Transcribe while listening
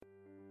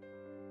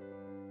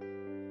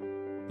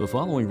The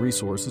following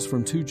resource is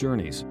from Two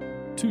Journeys.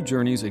 Two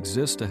Journeys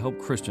exists to help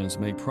Christians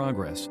make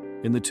progress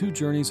in the two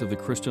journeys of the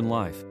Christian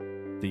life,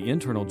 the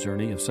internal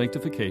journey of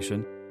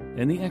sanctification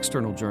and the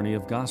external journey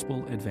of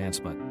gospel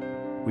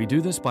advancement. We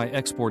do this by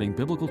exporting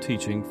biblical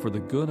teaching for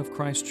the good of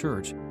Christ's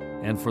church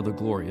and for the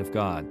glory of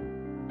God.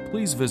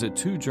 Please visit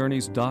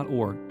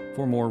twojourneys.org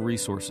for more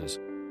resources.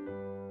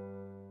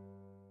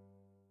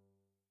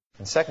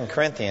 In 2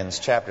 Corinthians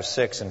chapter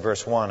 6 and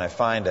verse 1, I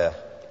find a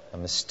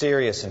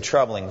mysterious and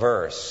troubling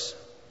verse.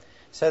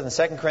 It says in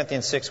 2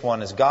 Corinthians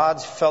 6:1, "As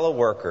God's fellow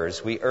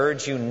workers, we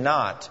urge you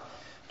not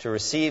to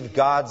receive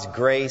God's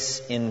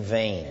grace in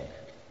vain."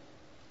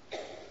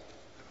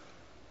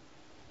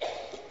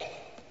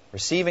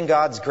 Receiving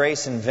God's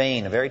grace in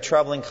vain, a very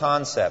troubling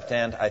concept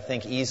and, I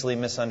think, easily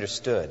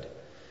misunderstood.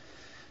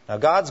 Now,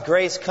 God's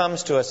grace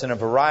comes to us in a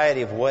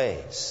variety of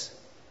ways.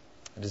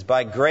 It is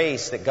by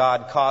grace that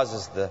God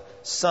causes the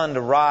sun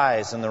to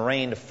rise and the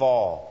rain to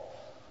fall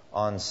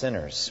on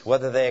sinners,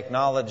 whether they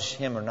acknowledge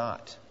Him or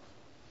not.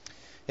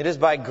 It is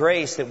by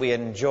grace that we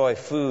enjoy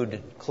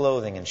food,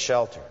 clothing, and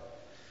shelter.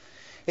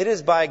 It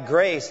is by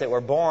grace that we're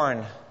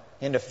born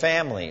into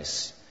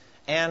families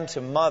and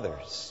to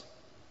mothers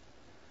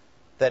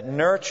that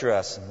nurture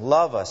us and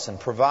love us and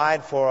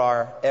provide for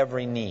our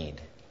every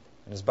need.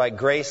 It is by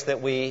grace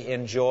that we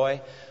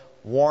enjoy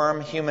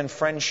warm human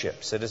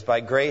friendships. It is by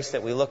grace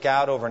that we look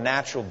out over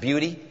natural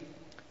beauty,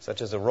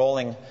 such as a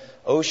rolling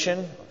ocean,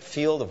 a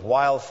field of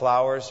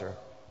wildflowers, or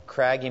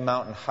craggy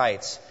mountain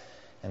heights,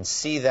 and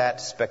see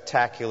that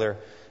spectacular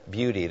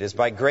beauty. It is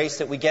by grace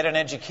that we get an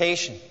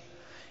education.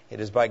 It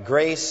is by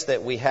grace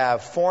that we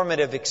have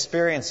formative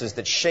experiences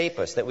that shape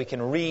us, that we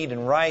can read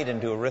and write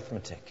and do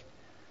arithmetic.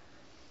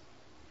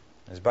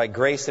 It is by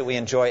grace that we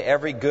enjoy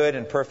every good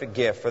and perfect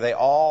gift, for they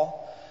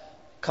all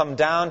come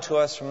down to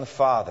us from the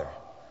Father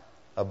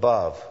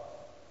above,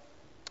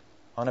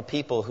 on a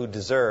people who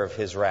deserve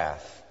His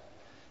wrath.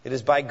 It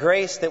is by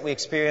grace that we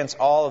experience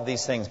all of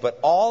these things, but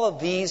all of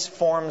these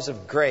forms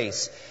of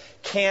grace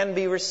can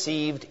be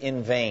received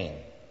in vain,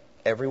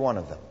 every one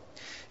of them.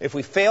 If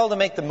we fail to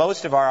make the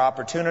most of our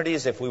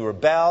opportunities, if we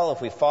rebel,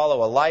 if we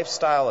follow a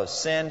lifestyle of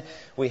sin,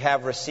 we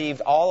have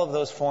received all of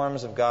those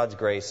forms of God's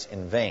grace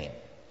in vain.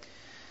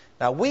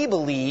 Now, we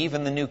believe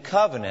in the New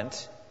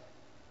Covenant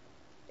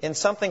in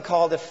something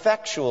called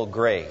effectual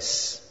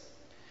grace.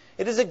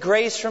 It is a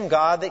grace from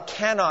God that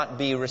cannot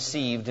be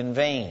received in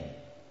vain.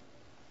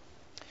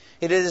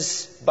 It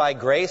is by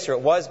grace, or it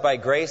was by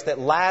grace, that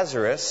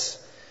Lazarus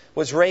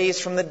was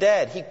raised from the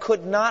dead. He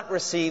could not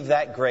receive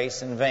that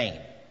grace in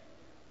vain.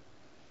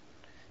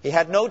 He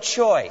had no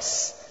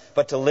choice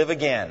but to live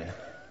again.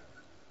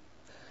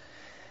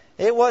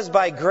 It was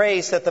by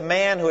grace that the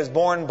man who was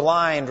born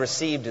blind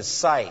received his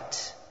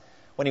sight.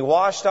 When he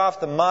washed off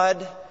the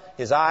mud,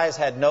 his eyes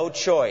had no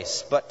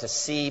choice but to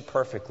see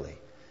perfectly.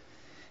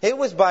 It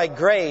was by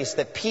grace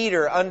that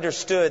Peter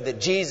understood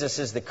that Jesus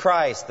is the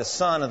Christ, the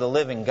Son of the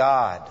living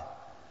God.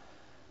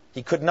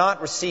 He could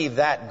not receive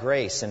that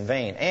grace in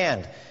vain.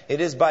 And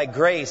it is by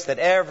grace that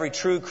every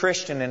true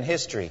Christian in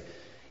history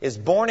is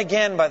born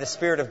again by the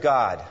Spirit of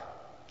God.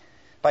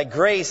 By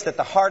grace that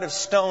the heart of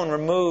stone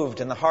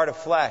removed and the heart of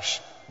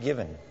flesh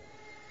given.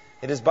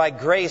 It is by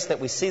grace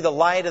that we see the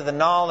light of the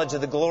knowledge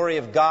of the glory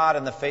of God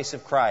in the face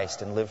of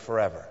Christ and live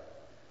forever.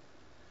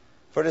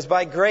 For it is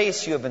by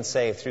grace you have been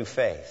saved through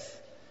faith.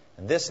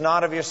 And this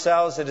not of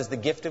yourselves, it is the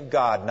gift of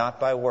God, not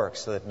by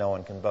works, so that no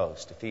one can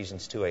boast.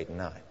 Ephesians 2:8 and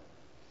 9.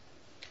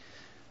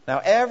 Now,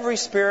 every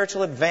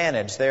spiritual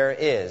advantage there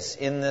is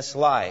in this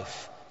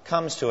life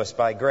comes to us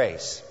by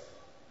grace.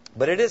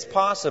 But it is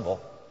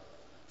possible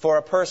for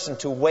a person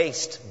to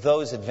waste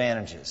those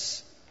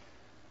advantages.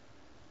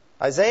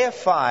 Isaiah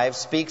 5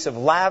 speaks of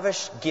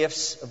lavish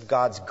gifts of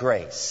God's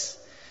grace,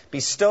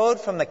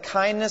 bestowed from the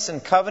kindness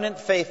and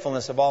covenant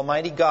faithfulness of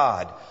Almighty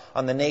God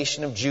on the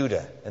nation of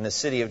Judah and the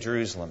city of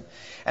Jerusalem.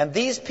 And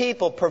these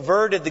people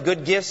perverted the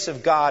good gifts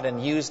of God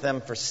and used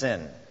them for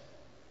sin.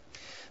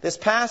 This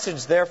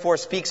passage, therefore,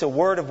 speaks a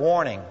word of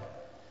warning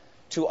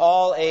to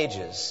all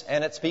ages,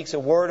 and it speaks a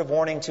word of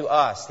warning to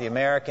us, the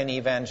American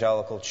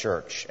Evangelical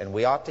Church, and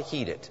we ought to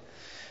heed it.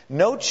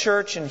 No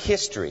church in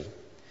history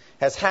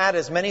has had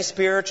as many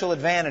spiritual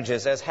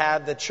advantages as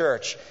had the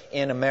church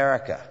in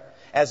America,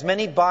 as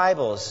many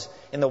Bibles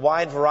in the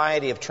wide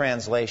variety of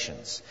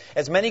translations,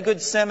 as many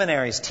good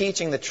seminaries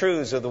teaching the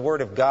truths of the Word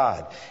of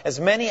God,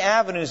 as many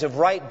avenues of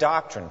right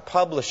doctrine,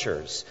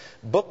 publishers,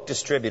 book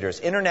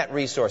distributors, internet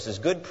resources,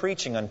 good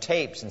preaching on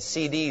tapes and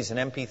CDs and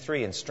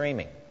MP3 and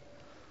streaming,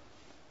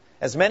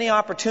 as many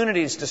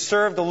opportunities to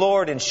serve the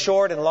Lord in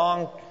short and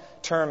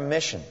long-term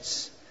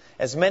missions,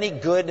 as many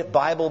good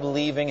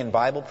Bible-believing and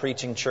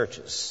Bible-preaching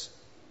churches.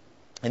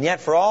 And yet,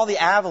 for all the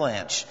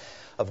avalanche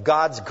of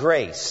God's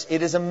grace,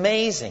 it is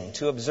amazing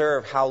to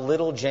observe how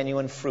little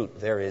genuine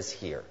fruit there is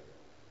here.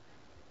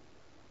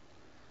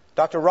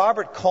 Dr.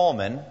 Robert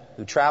Coleman,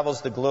 who travels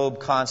the globe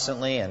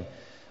constantly and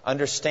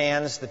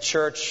understands the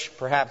church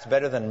perhaps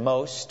better than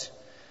most,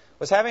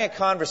 was having a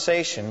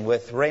conversation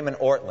with Raymond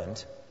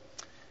Ortlund.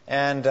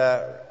 And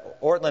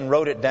Ortlund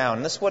wrote it down,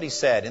 and this is what he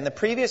said. In the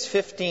previous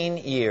 15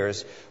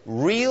 years,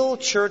 real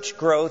church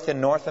growth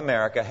in North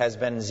America has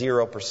been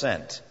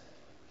 0%.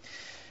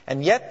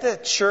 And yet the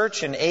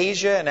church in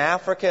Asia and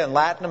Africa and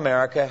Latin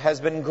America has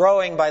been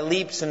growing by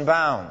leaps and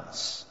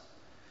bounds.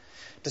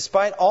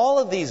 Despite all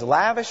of these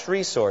lavish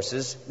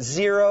resources,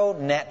 zero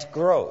net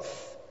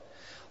growth.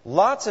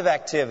 Lots of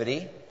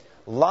activity,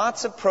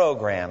 lots of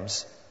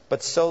programs,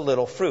 but so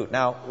little fruit.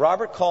 Now,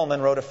 Robert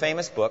Coleman wrote a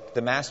famous book,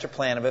 The Master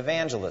Plan of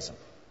Evangelism.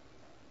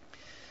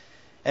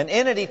 And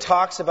in it he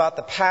talks about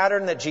the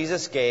pattern that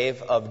Jesus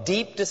gave of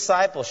deep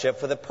discipleship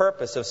for the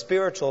purpose of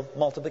spiritual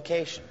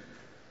multiplication.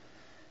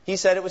 He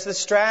said it was the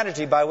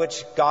strategy by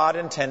which God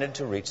intended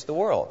to reach the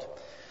world.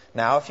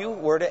 Now, if you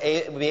were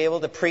to be able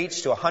to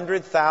preach to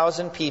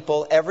 100,000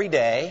 people every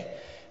day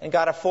and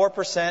got a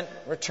 4%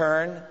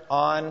 return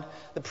on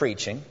the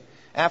preaching,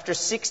 after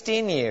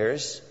 16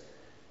 years,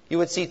 you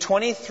would see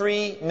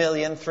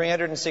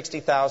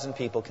 23,360,000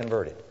 people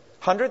converted.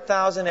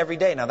 100,000 every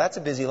day. Now, that's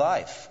a busy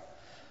life.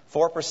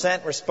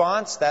 4%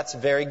 response, that's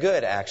very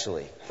good,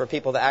 actually, for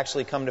people to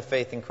actually come to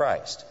faith in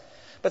Christ.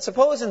 But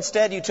suppose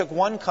instead you took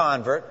one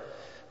convert,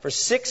 for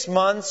 6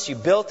 months you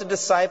built a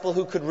disciple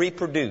who could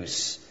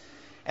reproduce,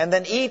 and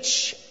then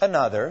each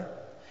another,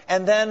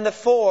 and then the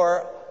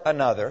 4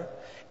 another,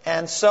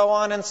 and so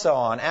on and so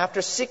on.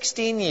 After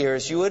 16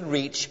 years, you would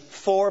reach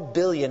 4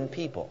 billion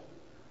people.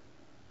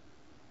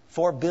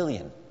 4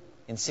 billion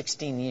in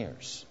 16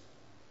 years.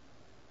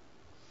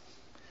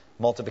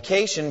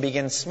 Multiplication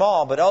begins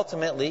small, but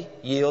ultimately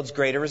yields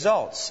greater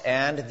results.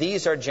 And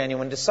these are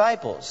genuine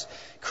disciples.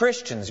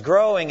 Christians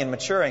growing and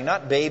maturing,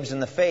 not babes in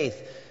the faith,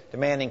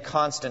 demanding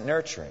constant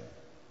nurturing.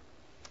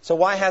 So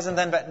why hasn't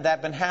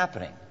that been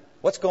happening?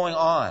 What's going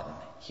on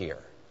here?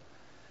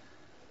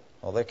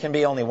 Well, there can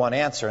be only one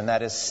answer, and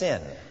that is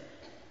sin.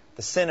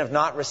 The sin of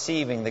not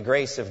receiving the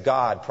grace of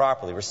God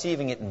properly,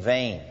 receiving it in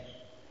vain.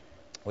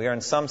 We are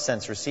in some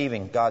sense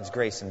receiving God's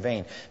grace in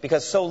vain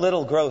because so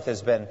little growth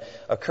has been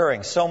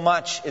occurring. So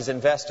much is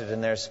invested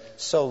and there's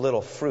so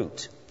little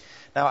fruit.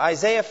 Now,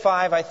 Isaiah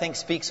 5, I think,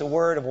 speaks a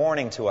word of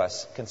warning to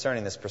us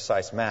concerning this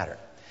precise matter.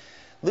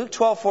 Luke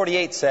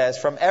 12:48 says,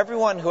 "From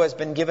everyone who has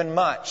been given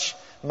much,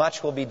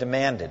 much will be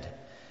demanded.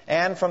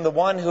 And from the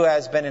one who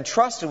has been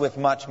entrusted with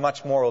much,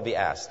 much more will be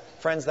asked."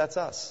 Friends, that's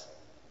us.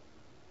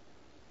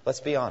 Let's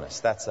be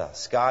honest, that's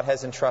us. God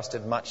has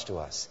entrusted much to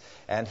us,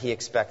 and He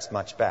expects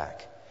much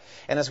back.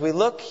 And as we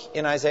look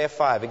in Isaiah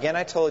 5, again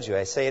I told you,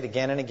 I say it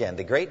again and again,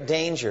 the great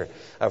danger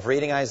of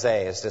reading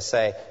Isaiah is to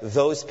say,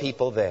 those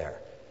people there,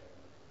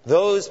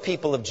 those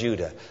people of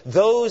Judah,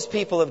 those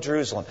people of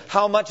Jerusalem,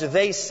 how much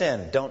they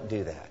sinned. Don't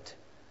do that.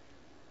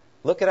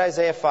 Look at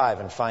Isaiah 5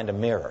 and find a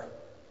mirror.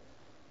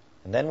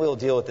 And then we'll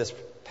deal with this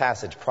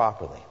passage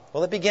properly.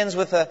 Well, it begins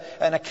with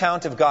an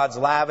account of God's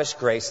lavish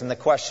grace and the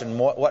question,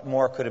 what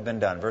more could have been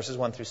done? Verses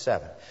 1 through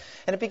 7.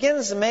 And it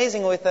begins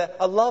amazingly with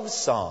a love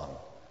song.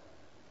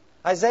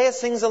 Isaiah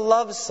sings a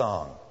love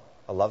song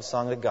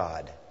to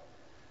God.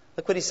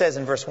 Look what he says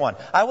in verse 1.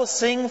 "I will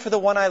sing for the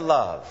one I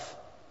love,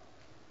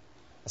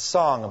 a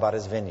song about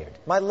his vineyard.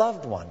 My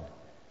loved one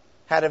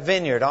had a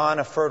vineyard on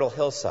a fertile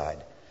hillside."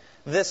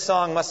 This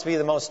song must be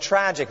the most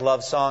tragic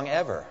love song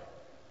ever.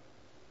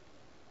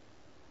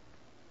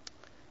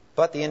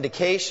 But the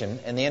indication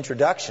and the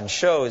introduction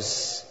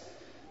shows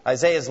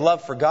Isaiah's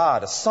love for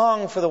God, a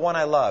song for the one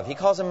I love. He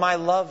calls him my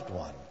loved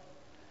one.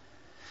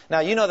 Now,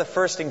 you know the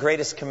first and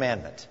greatest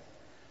commandment,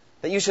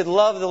 that you should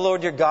love the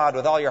Lord your God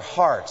with all your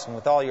heart and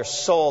with all your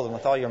soul and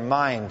with all your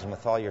mind and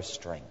with all your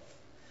strength.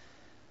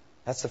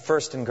 That's the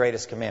first and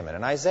greatest commandment.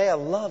 And Isaiah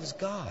loves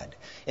God.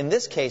 In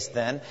this case,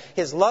 then,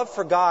 his love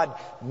for God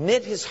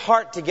knit his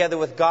heart together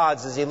with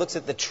God's as he looks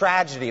at the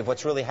tragedy of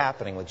what's really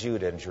happening with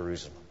Judah and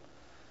Jerusalem.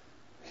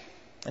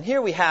 And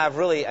here we have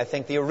really, I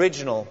think, the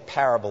original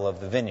parable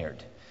of the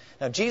vineyard.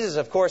 Now, Jesus,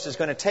 of course, is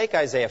going to take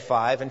Isaiah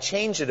 5 and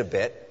change it a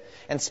bit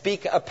and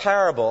speak a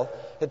parable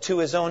to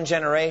his own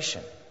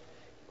generation.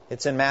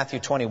 It's in Matthew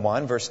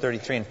 21, verse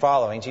 33 and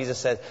following. Jesus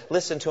said,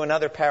 "Listen to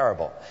another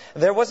parable.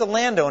 There was a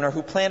landowner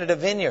who planted a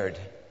vineyard.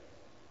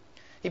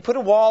 He put a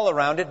wall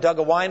around it, dug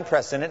a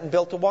winepress in it, and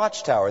built a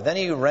watchtower. Then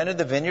he rented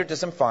the vineyard to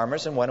some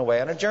farmers and went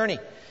away on a journey.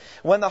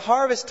 When the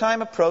harvest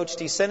time approached,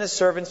 he sent his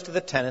servants to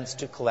the tenants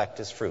to collect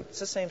his fruit." It's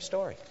the same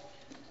story.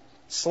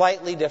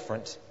 Slightly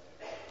different,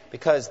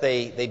 because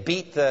they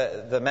beat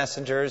the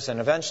messengers, and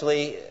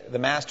eventually the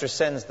master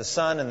sends the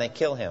son and they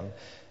kill him,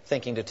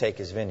 thinking to take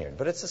his vineyard.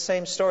 But it's the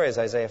same story as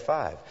Isaiah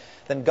 5.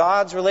 Then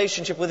God's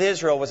relationship with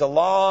Israel was a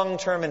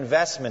long-term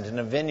investment in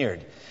a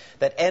vineyard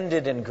that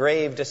ended in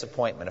grave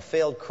disappointment, a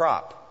failed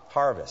crop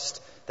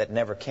harvest that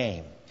never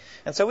came.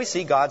 And so we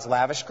see God's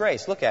lavish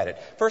grace. Look at it.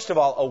 First of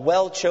all, a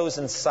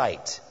well-chosen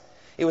site.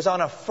 It was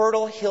on a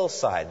fertile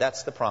hillside.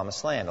 That's the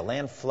promised land, a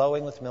land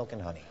flowing with milk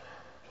and honey.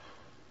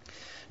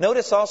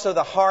 Notice also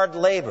the hard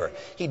labor.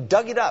 He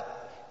dug it up,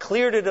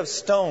 cleared it of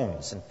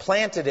stones, and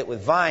planted it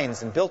with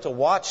vines, and built a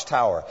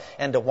watchtower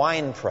and a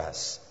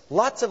winepress.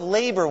 Lots of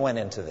labor went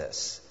into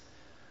this.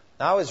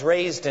 Now, I was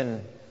raised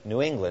in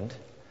New England,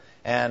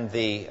 and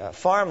the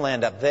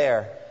farmland up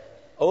there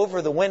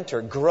over the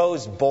winter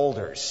grows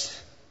boulders.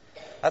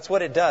 That's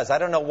what it does. I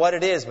don't know what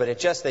it is, but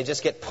they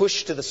just get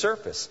pushed to the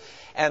surface.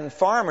 And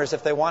farmers,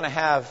 if they want to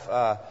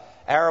have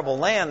arable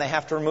land, they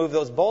have to remove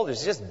those boulders.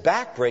 It's just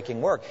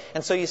backbreaking work.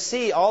 And so you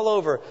see all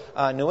over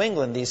New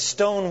England these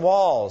stone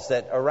walls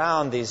that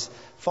around these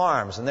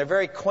farms, and they're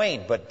very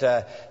quaint, but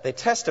they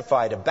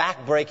testify to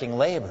backbreaking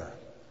labor.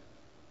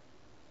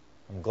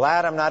 I'm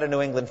glad I'm not a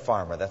New England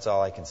farmer. That's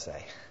all I can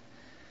say.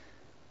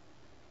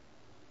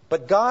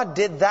 But God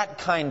did that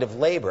kind of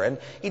labor. And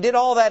He did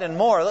all that and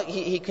more. Look,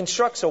 he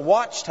constructs a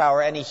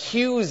watchtower and He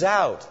hews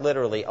out,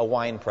 literally, a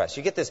wine press.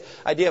 You get this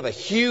idea of a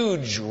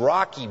huge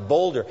rocky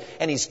boulder,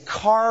 and He's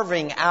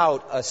carving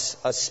out a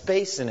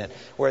space in it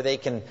where they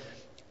can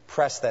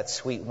press that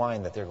sweet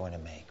wine that they're going to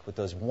make with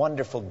those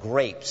wonderful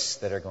grapes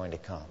that are going to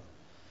come.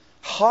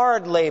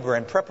 Hard labor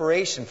and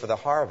preparation for the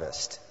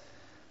harvest.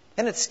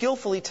 And it's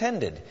skillfully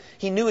tended.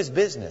 He knew his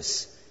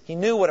business. He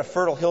knew what a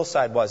fertile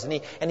hillside was,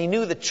 and he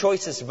knew the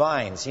choicest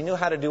vines. He knew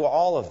how to do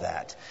all of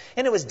that.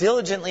 And it was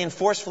diligently and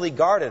forcefully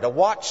guarded, a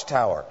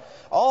watchtower,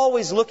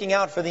 always looking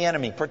out for the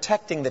enemy,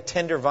 protecting the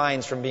tender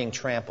vines from being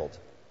trampled.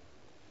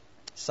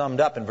 Summed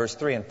up in verse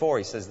 3 and 4,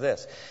 he says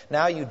this,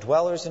 "Now you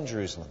dwellers in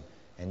Jerusalem,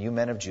 and you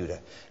men of Judah,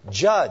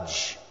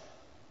 judge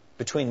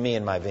between me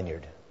and my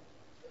vineyard.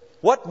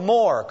 What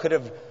more could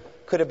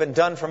have been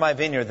done for my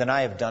vineyard than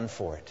I have done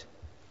for it?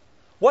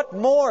 What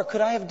more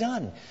could I have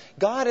done?"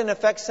 God, in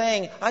effect,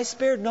 saying, I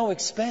spared no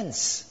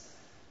expense.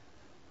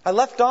 I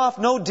left off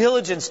no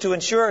diligence to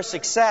ensure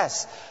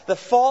success. The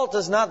fault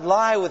does not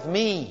lie with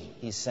me,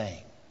 He's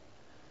saying.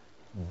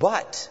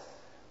 But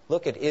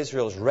look at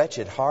Israel's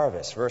wretched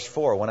harvest. Verse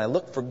 4, "When I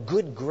looked for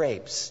good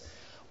grapes,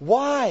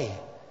 why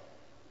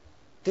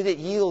did it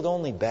yield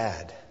only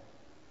bad?"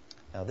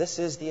 Now this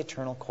is the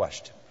eternal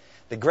question.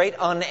 The great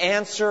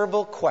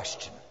unanswerable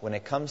question when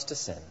it comes to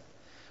sin.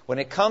 When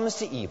it comes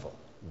to evil.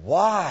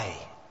 Why?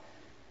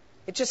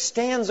 It just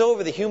stands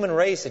over the human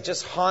race. It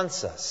just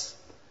haunts us.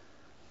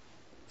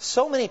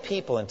 So many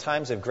people in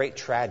times of great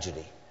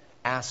tragedy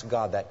ask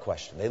God that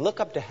question. They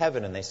look up to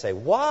heaven and they say,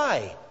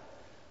 why?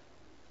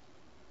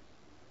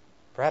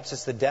 Perhaps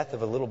it's the death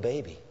of a little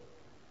baby,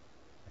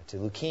 to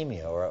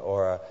leukemia,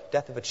 or a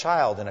death of a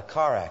child in a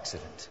car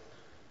accident.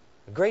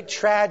 A great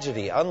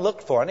tragedy,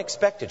 unlooked for,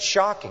 unexpected,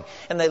 shocking.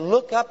 And they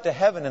look up to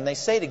heaven and they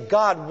say to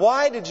God,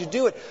 why did you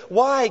do it?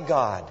 Why,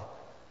 God?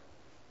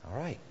 All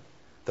right.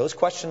 Those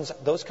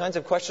kinds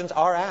of questions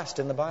are asked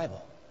in the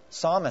Bible.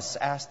 Psalmists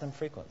ask them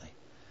frequently.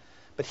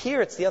 But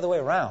here it's the other way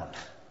around.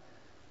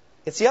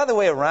 It's the other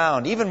way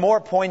around. Even more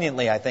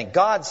poignantly, I think.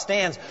 God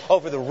stands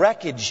over the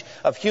wreckage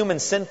of human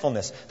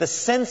sinfulness, the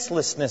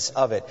senselessness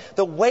of it,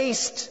 the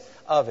waste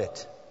of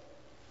it,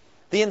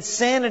 the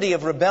insanity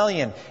of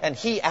rebellion. And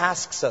He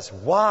asks us,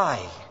 why?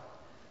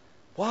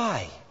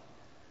 Why?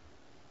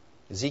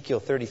 Ezekiel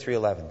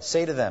 33:11.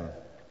 "Say to them,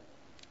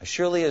 as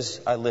surely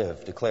as I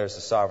live, declares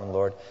the sovereign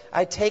Lord,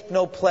 I take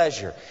no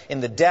pleasure in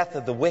the death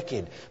of the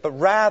wicked, but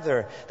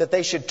rather that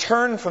they should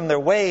turn from their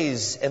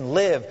ways and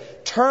live.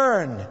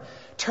 Turn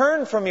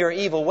from your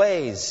evil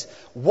ways.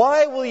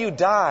 Why will you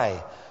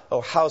die,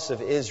 O house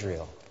of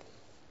Israel?"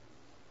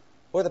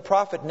 Or the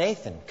prophet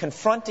Nathan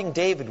confronting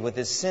David with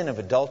his sin of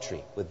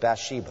adultery with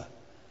Bathsheba.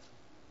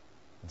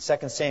 In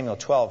 2 Samuel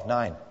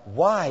 12:9,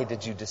 "Why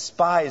did you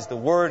despise the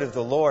word of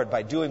the Lord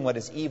by doing what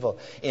is evil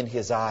in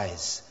His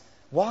eyes?"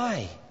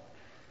 Why?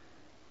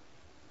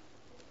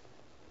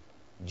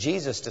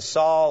 Jesus to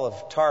Saul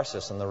of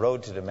Tarsus on the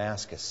road to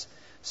Damascus.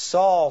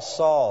 "Saul,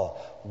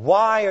 Saul,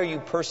 why are you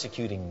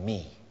persecuting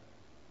me?"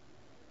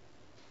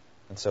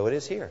 And so it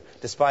is here.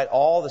 Despite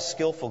all the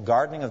skillful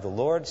gardening of the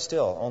Lord,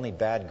 still only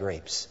bad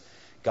grapes.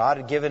 God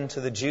had given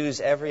to the Jews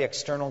every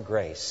external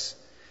grace.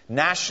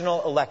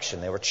 National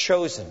election. They were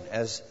chosen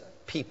as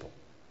people,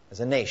 as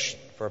a nation,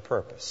 for a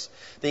purpose.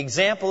 The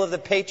example of the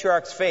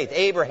patriarchs' faith,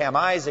 Abraham,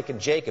 Isaac, and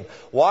Jacob,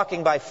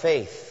 walking by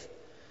faith.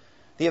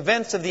 The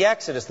events of the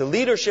Exodus, the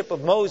leadership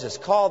of Moses,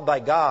 called by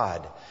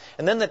God.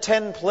 And then the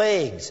 10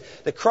 plagues,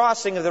 the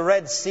crossing of the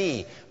Red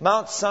Sea,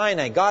 Mount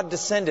Sinai, God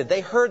descended.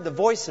 They heard the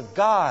voice of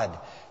God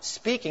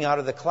speaking out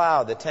of the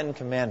cloud, the 10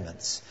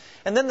 Commandments.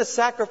 And then the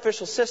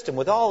sacrificial system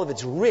with all of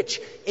its rich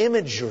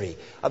imagery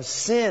of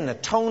sin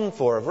atoned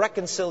for, of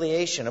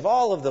reconciliation, of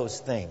all of those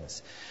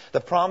things.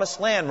 The promised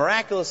land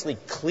miraculously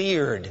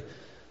cleared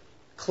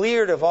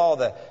of all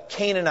the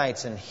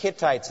Canaanites and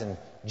Hittites and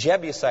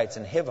Jebusites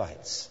and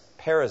Hivites,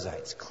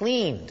 Perizzites,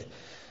 cleaned.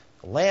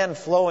 Land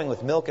flowing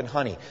with milk and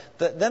honey.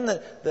 Then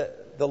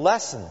the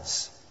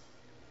lessons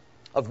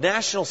of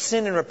national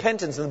sin and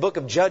repentance in the book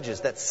of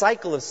Judges, that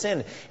cycle of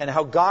sin and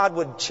how God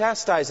would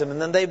chastise them and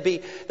then they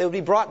would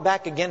be brought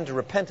back again to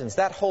repentance,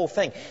 that whole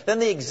thing. Then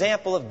the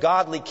example of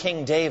godly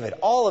King David,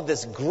 all of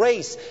this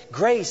grace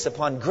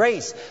upon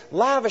grace,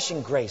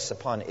 lavishing grace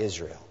upon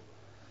Israel.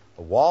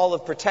 A wall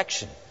of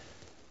protection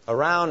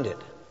around it.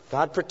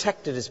 God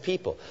protected His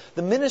people.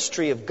 The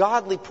ministry of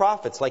godly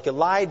prophets like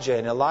Elijah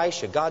and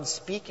Elisha, God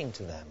speaking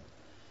to them.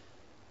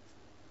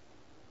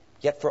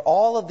 Yet for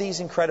all of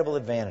these incredible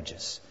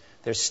advantages,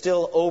 there's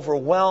still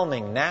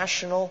overwhelming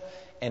national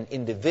and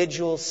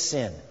individual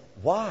sin.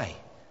 Why?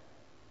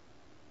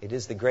 It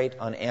is the great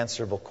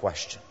unanswerable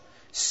question.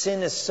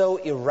 Sin is so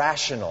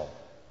irrational,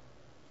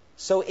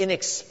 so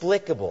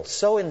inexplicable,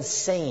 so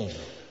insane.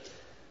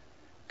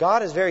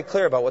 God is very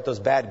clear about what those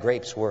bad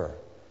grapes were.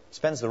 He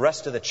spends the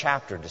rest of the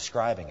chapter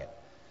describing it.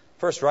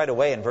 First, right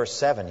away in verse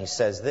 7, he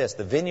says this,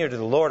 "The vineyard of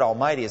the Lord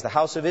Almighty is the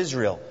house of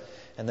Israel,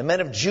 and the men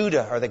of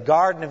Judah are the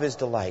garden of his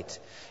delight.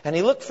 And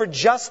he looked for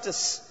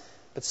justice,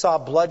 but saw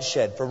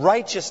bloodshed, for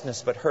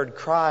righteousness, but heard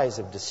cries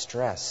of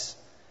distress."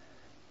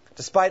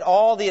 Despite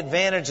all the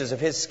advantages of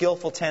his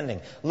skillful tending,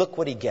 look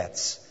what he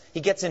gets. He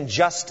gets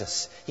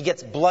injustice. He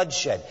gets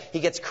bloodshed. He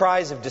gets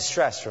cries of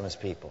distress from his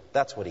people.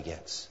 That's what he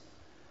gets.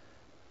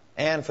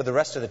 And for the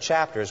rest of the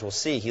chapters, we'll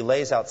see, he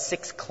lays out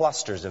 6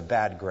 clusters of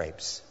bad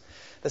grapes.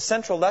 The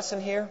central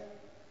lesson here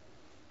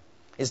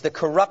is the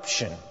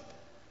corruption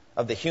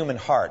of the human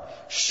heart.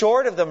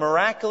 Short of the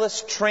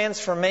miraculous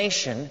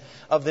transformation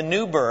of the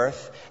new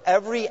birth,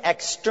 every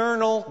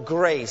external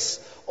grace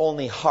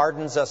only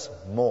hardens us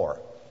more.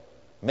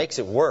 Makes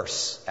it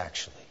worse,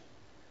 actually.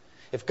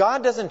 If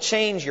God doesn't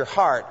change your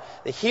heart,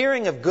 the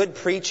hearing of good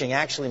preaching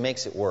actually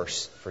makes it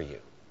worse for you.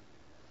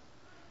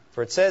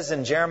 For it says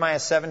in Jeremiah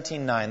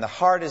 17:9, "The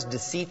heart is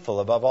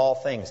deceitful above all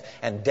things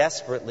and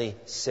desperately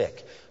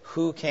sick.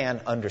 Who can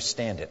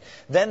understand it?"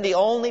 Then the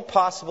only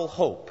possible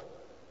hope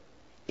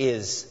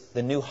is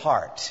the new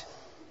heart,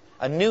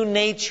 a new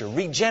nature,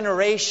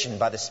 regeneration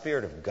by the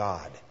Spirit of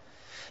God.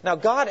 Now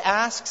God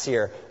asks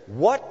here,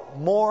 what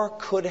more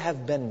could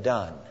have been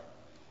done?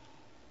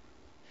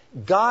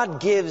 God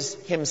gives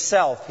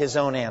himself his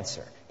own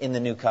answer in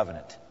the new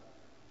covenant.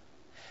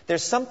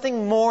 There's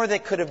something more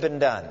that could have been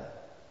done.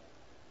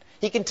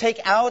 He can take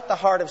out the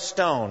heart of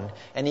stone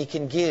and he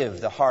can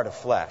give the heart of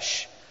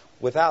flesh.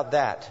 Without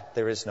that,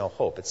 there is no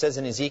hope. It says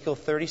in Ezekiel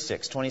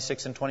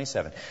 36:26 and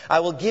 27,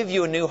 "I will give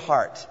you a new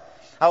heart.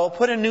 I will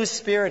put a new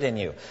spirit in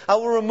you. I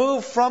will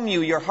remove from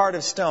you your heart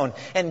of stone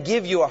and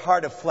give you a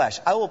heart of flesh.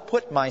 I will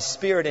put my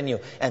spirit in you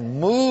and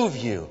move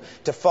you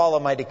to follow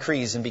my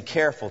decrees and be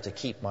careful to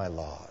keep my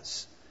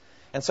laws."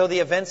 And so the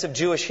events of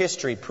Jewish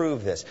history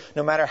prove this.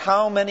 No matter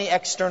how many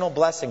external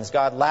blessings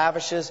God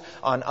lavishes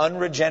on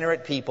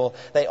unregenerate people,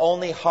 they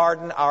only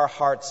harden our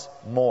hearts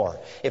more.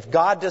 If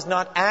God does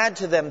not add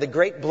to them the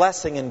great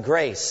blessing and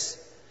grace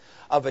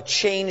of a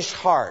changed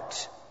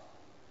heart,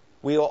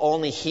 we will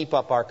only heap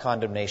up our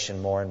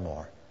condemnation more and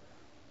more.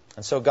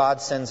 And so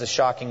God sends a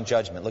shocking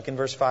judgment. Look in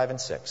verse 5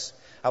 and 6.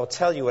 "I will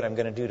tell you what I'm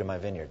going to do to my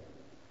vineyard.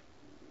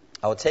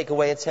 I will take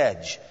away its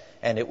hedge,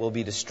 and it will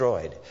be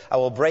destroyed. I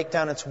will break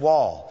down its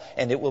wall,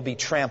 and it will be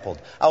trampled.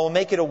 I will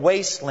make it a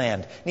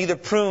wasteland, neither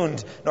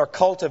pruned nor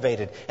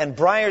cultivated, and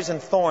briars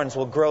and thorns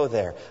will grow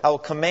there. I will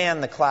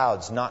command the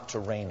clouds not to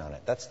rain on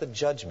it." That's the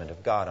judgment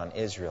of God on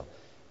Israel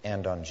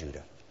and on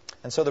Judah.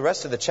 And so the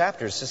rest of the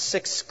chapter is just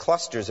 6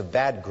 clusters of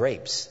bad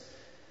grapes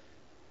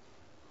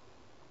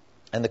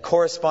and the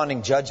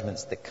corresponding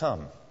judgments that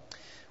come.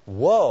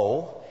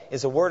 Woe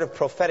is a word of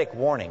prophetic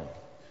warning.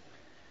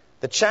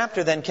 The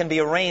chapter then can be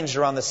arranged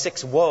around the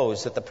 6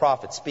 woes that the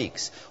prophet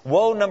speaks.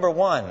 Woe number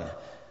 1,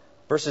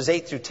 verses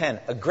 8 through 10,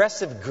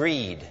 aggressive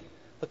greed.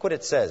 Look what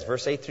it says,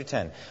 verse 8 through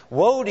 10.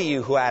 "Woe to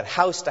you who add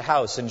house to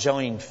house and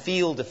join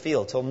field to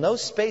field, till no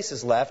space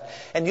is left,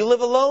 and you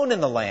live alone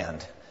in the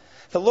land.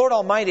 The Lord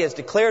Almighty has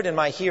declared in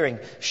my hearing,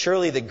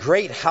 surely the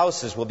great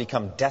houses will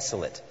become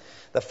desolate.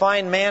 The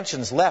fine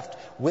mansions left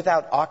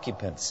without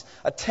occupants.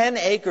 A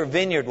 10-acre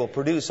vineyard will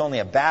produce only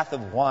a bath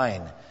of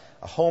wine,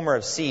 a homer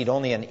of seed,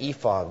 only an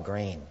ephah of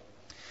grain."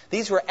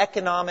 These were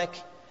economic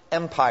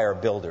empire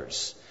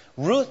builders,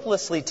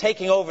 ruthlessly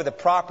taking over the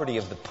property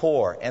of the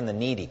poor and the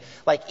needy.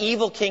 Like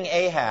evil King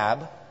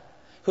Ahab,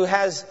 who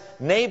has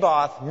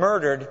Naboth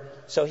murdered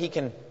so he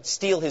can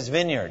steal his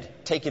vineyard,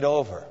 take it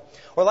over.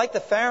 Or like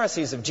the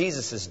Pharisees of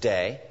Jesus'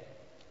 day,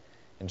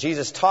 and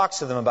Jesus talks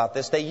to them about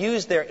this, they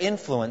use their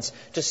influence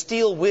to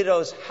steal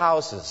widows'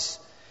 houses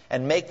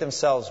and make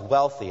themselves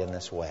wealthy in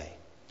this way.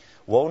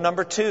 Woe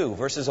number 2,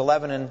 verses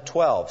 11 and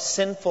 12,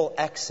 sinful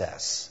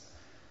excess.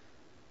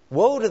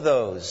 Woe to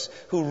those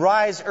who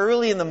rise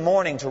early in the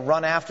morning to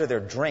run after their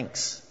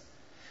drinks,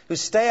 who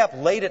stay up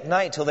late at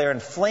night till they're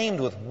inflamed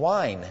with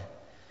wine.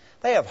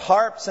 They have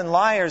harps and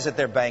lyres at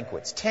their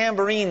banquets,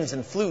 tambourines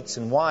and flutes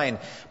and wine,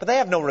 but they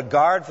have no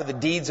regard for the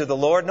deeds of the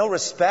Lord, no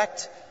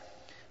respect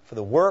for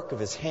the work of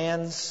his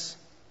hands.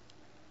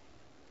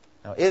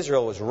 Now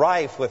Israel was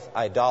rife with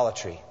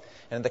idolatry,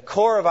 and at the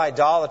core of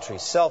idolatry,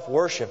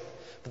 self-worship.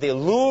 But the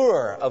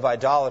allure of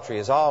idolatry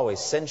is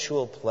always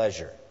sensual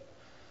pleasure.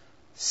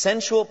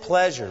 Sensual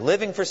pleasure,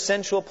 living for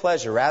sensual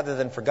pleasure rather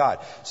than for God.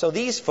 So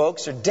these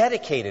folks are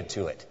dedicated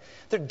to it.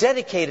 They're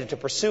dedicated to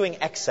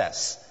pursuing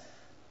excess.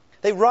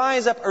 They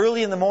rise up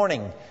early in the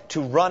morning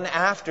to run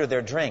after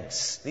their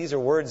drinks. These are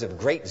words of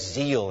great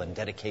zeal and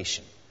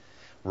dedication.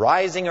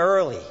 Rising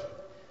early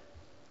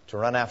to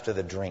run after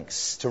the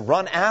drinks, to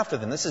run after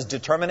them. This is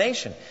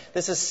determination.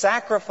 This is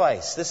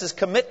sacrifice. This is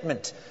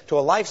commitment to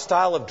a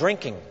lifestyle of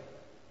drinking.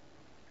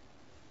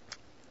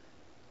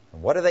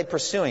 What are they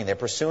pursuing? They're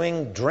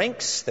pursuing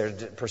drinks. They're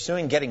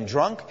pursuing getting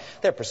drunk.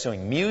 They're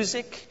pursuing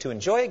music to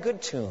enjoy a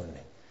good tune.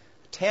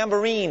 A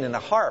tambourine and a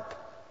harp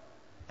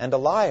and a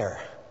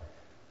lyre.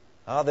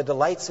 Ah, the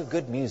delights of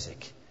good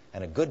music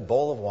and a good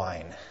bowl of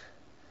wine.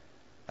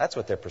 That's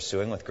what they're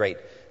pursuing with great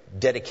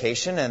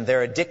dedication, and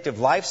their addictive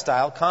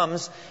lifestyle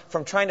comes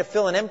from trying to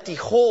fill an empty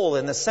hole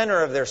in the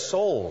center of their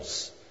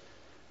souls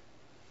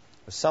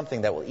with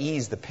something that will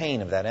ease the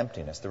pain of that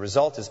emptiness. The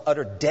result is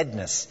utter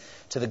deadness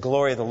to the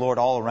glory of the Lord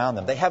all around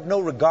them. They have no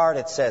regard,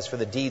 it says, for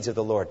the deeds of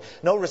the Lord,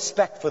 no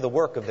respect for the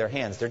work of their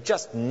hands. They're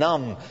just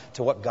numb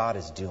to what God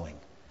is doing.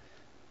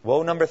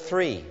 Woe number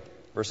 3,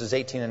 verses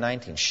 18 and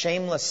 19.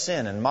 Shameless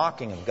sin and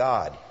mocking of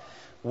God.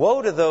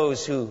 Woe to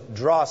those who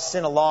draw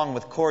sin along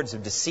with cords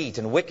of deceit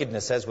and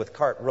wickedness as with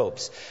cart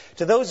ropes.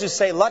 To those who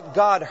say, let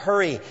God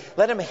hurry.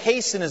 Let him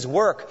hasten his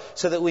work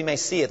so that we may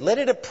see it. Let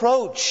it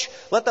approach.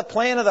 Let the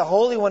plan of the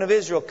Holy One of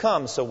Israel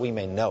come so we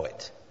may know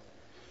it.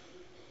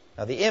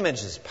 Now the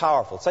image is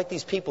powerful. It's like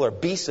these people are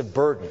beasts of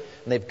burden.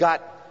 And they've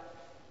got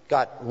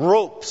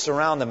ropes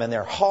around them and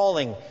they're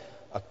hauling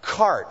a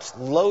cart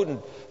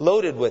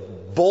loaded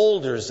with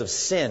boulders of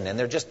sin. And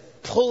they're just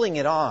pulling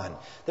it on.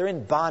 They're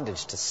in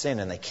bondage to sin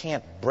and they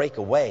can't break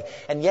away.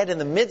 And yet in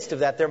the midst of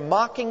that, they're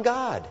mocking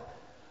God.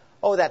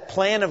 Oh, that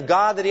plan of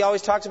God that he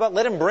always talks about,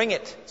 let him bring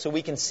it so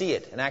we can see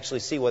it and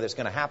actually see whether it's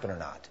going to happen or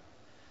not.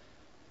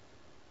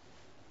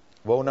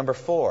 Woe number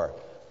 4,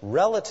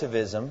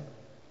 relativism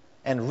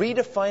and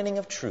redefining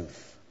of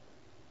truth.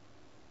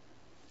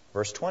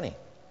 Verse 20.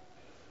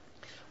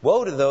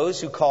 Woe to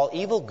those who call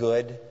evil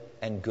good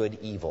and good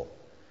evil,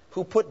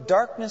 who put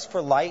darkness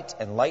for light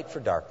and light for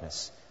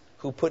darkness,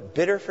 who put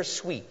bitter for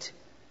sweet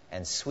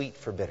and sweet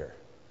for bitter.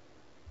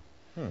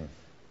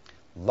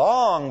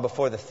 Long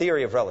before the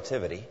theory of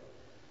relativity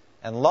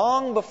and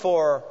long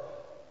before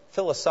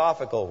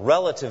philosophical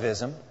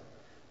relativism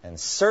and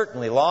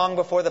certainly long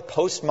before the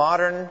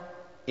postmodern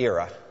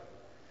era,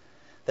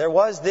 there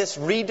was this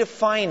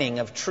redefining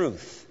of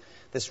truth,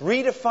 this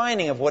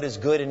redefining of what is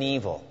good and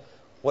evil,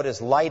 what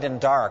is light and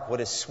dark,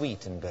 what is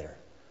sweet and bitter.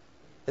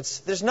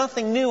 There's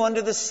nothing new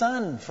under the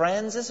sun,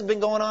 friends. This has been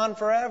going on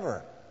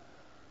forever.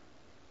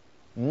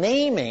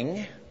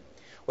 Naming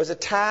was a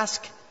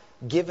task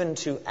given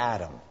to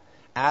Adam.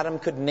 Adam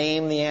could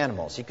name the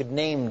animals. He could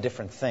name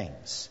different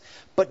things.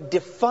 But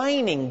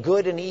defining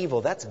good and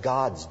evil, that's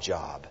God's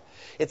job.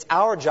 It's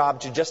our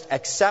job to just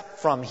accept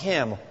from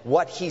him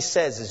what he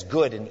says is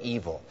good and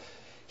evil.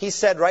 He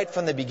said right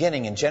from the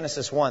beginning in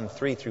Genesis 1,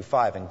 3 through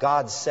 5, and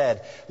God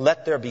said,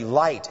 let there be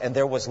light, and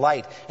there was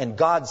light. And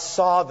God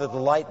saw that the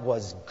light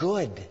was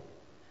good.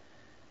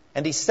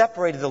 And he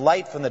separated the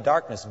light from the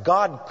darkness.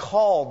 God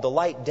called the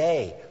light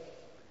day,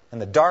 and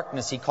the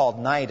darkness he called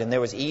night, and there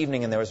was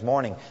evening and there was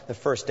morning the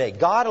first day.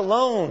 God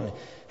alone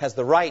has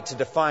the right to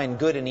define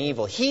good and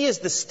evil. He is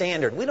the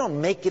standard. We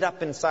don't make it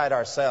up inside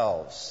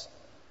ourselves.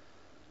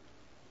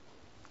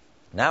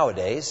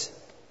 Nowadays,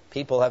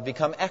 people have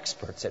become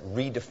experts at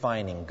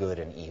redefining good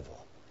and evil.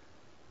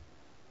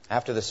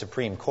 After the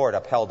Supreme Court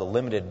upheld a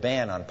limited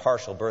ban on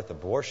partial birth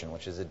abortion,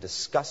 which is a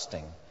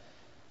disgusting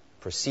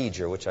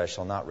procedure which I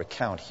shall not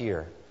recount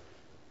here,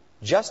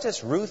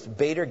 Justice Ruth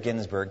Bader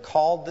Ginsburg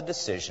called the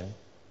decision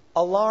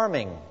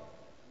alarming.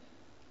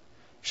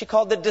 She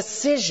called the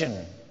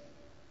decision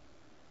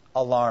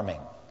alarming.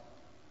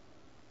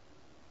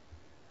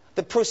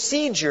 The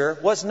procedure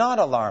was not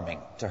alarming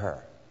to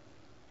her.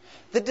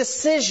 The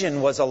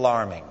decision was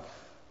alarming.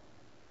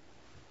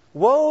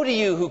 Woe to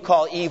you who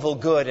call evil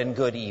good and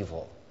good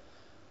evil,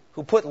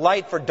 who put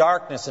light for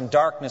darkness and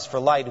darkness for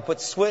light, who put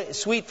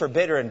sweet for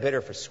bitter and bitter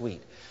for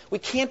sweet. We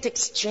can't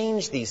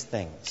exchange these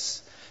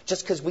things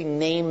just because we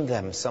name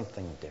them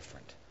something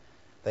different.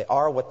 They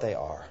are what they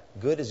are.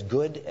 Good is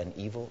good and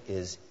evil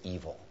is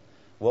evil.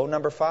 Woe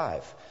number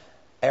 5,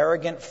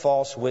 arrogant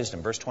false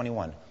wisdom. Verse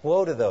 21.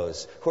 Woe to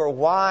those who are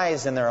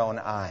wise in their own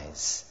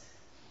eyes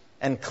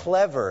and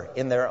clever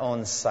in their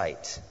own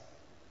sight.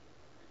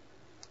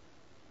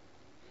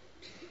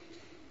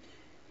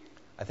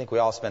 I think we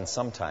all spend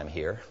some time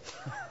here.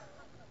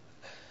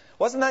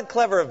 Wasn't that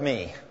clever of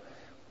me?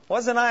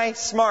 Wasn't I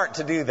smart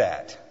to do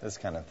that? This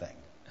kind of thing.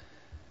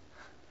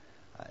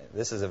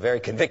 This is a very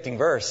convicting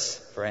verse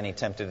for any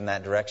tempted in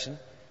that direction.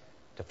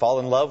 To fall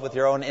in love with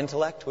your own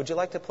intellect. Would you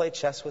like to play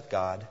chess with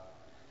God?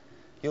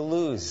 You'll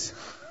lose.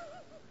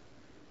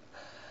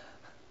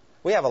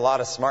 We have a lot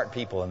of smart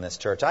people in this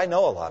church. I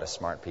know a lot of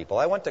smart people.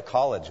 I went to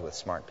college with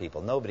smart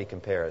people. Nobody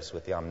compares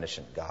with the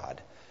omniscient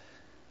God.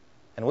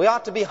 And we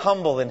ought to be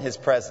humble in his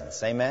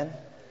presence. Amen?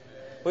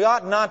 We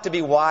ought not to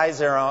be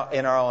wise in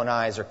our own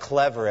eyes or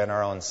clever in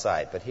our own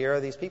sight. But here are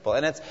these people.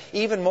 And it's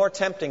even more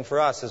tempting for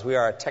us as we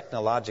are a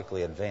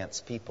technologically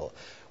advanced people.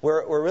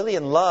 We're really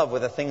in love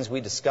with the things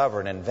we discover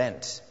and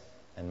invent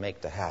and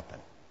make to happen.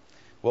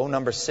 Woe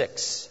number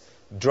 6.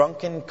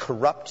 Drunken,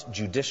 corrupt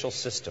judicial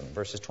system.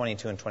 Verses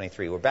 22 and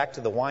 23. We're back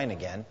to the wine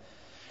again.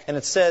 And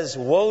it says,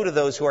 woe to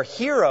those who are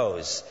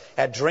heroes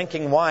at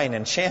drinking wine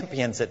and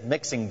champions at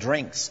mixing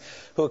drinks,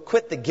 who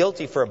acquit the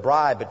guilty for a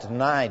bribe but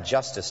deny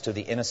justice to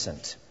the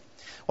innocent.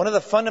 One of the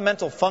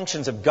fundamental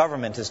functions of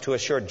government is to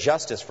assure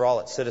justice for all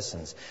its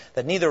citizens,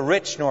 that neither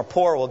rich nor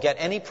poor will get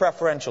any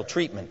preferential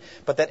treatment,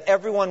 but that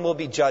everyone will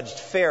be judged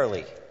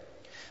fairly.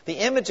 The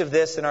image of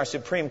this in our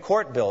Supreme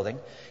Court building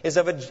is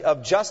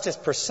of justice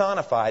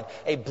personified,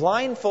 a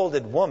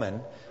blindfolded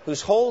woman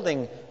who's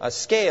holding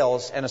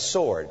scales and a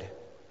sword.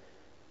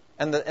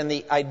 And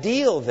the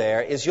ideal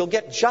there is you'll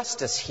get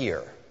justice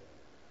here.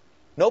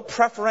 No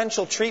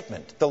preferential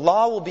treatment. The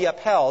law will be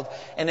upheld,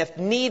 and if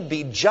need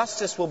be,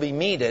 justice will be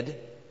meted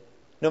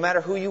no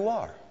matter who you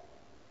are.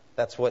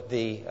 That's what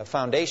the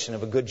foundation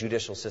of a good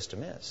judicial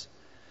system is.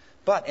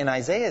 But in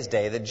Isaiah's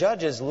day, the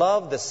judges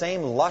loved the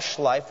same lush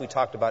life we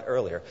talked about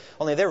earlier,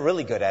 only they're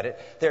really good at it.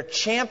 They're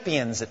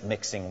champions at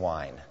mixing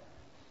wine.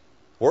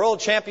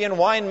 World champion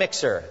wine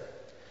mixer.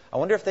 I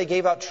wonder if they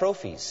gave out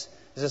trophies.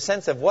 There's a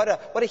sense of what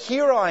a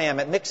hero I am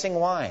at mixing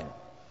wine.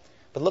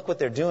 But look what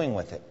they're doing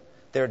with it.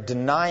 They're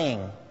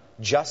denying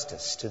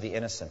justice to the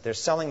innocent. They're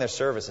selling their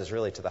services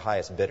really to the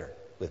highest bidder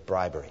with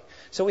bribery.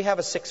 So we have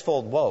a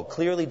sixfold woe,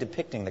 clearly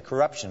depicting the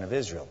corruption of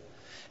Israel.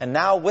 And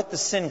now, with the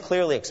sin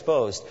clearly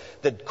exposed,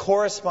 the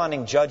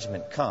corresponding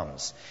judgment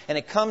comes. And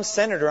it comes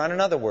centered around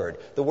another word,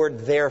 the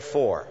word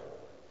therefore.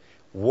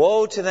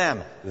 Woe to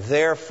them,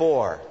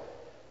 therefore.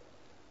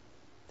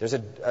 There's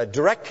a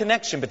direct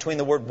connection between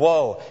the word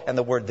woe and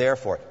the word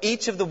therefore.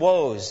 Each of the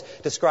woes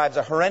describes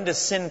a horrendous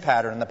sin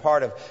pattern on the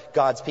part of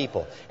God's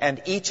people. And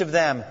each of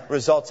them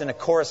results in a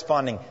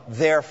corresponding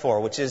therefore,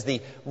 which is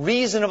the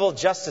reasonable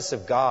justice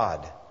of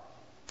God.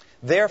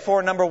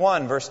 Therefore, number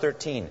 1, verse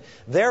 13.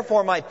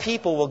 Therefore my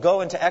people will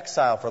go into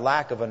exile for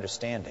lack of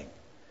understanding.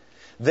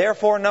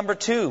 Therefore, number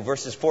 2,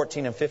 verses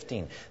 14 and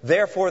 15.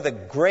 Therefore the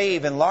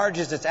grave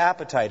enlarges its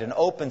appetite and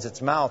opens its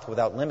mouth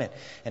without limit.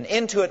 And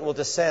into it will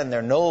descend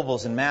their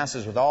nobles and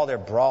masses with all their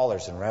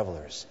brawlers and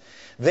revelers.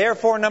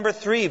 Therefore, number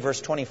 3,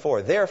 verse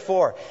 24.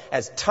 Therefore,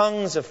 as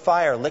tongues of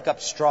fire lick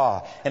up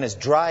straw, and as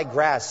dry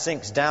grass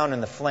sinks down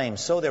in the flame,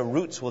 so their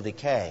roots will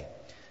decay,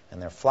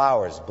 and their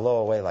flowers blow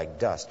away like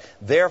dust.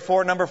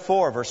 Therefore, number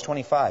 4, verse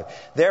 25.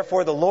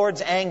 Therefore the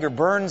Lord's anger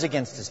burns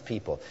against His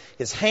people.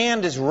 His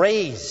hand is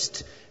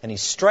raised, and He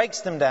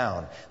strikes them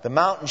down. The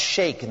mountains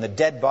shake, and the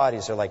dead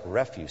bodies are like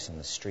refuse in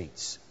the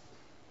streets.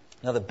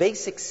 Now the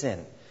basic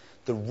sin,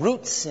 the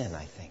root sin,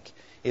 I think,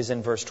 is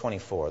in verse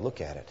 24.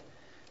 Look at it.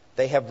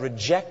 They have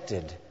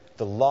rejected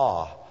the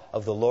law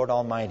of the Lord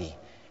Almighty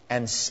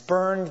and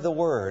spurned the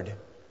word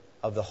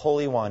of the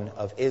Holy One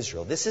of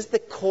Israel. This is the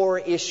core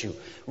issue.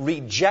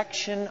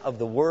 Rejection of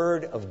the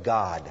Word of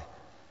God.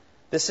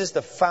 This is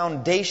the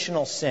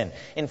foundational sin.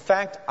 In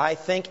fact, I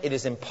think it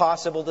is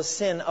impossible to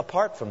sin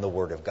apart from the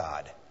Word of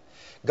God.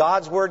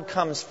 God's Word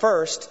comes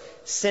first,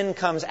 sin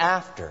comes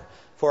after.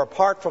 For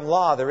apart from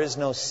law, there is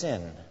no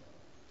sin.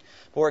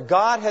 But where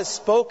God has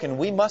spoken,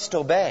 we must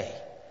obey.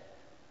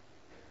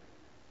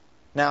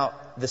 Now,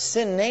 the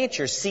sin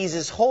nature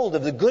seizes hold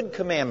of the good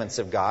commandments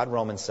of God,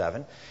 Romans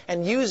 7,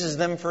 and uses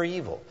them for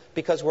evil,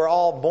 because we're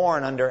all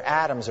born under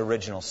Adam's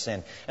original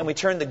sin. And we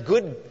turn the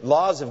good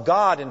laws of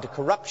God into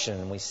corruption,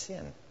 and we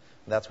sin.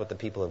 That's what the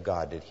people of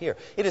God did here.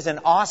 It is an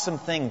awesome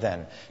thing,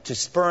 then, to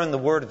spurn the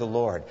word of the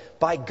Lord.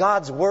 By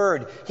God's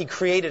word, He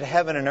created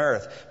heaven and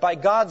earth. By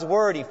God's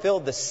word, He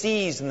filled the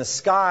seas and the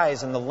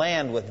skies and the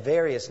land with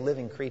various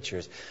living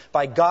creatures.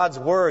 By God's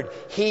word,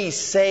 He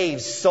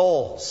saves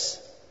souls.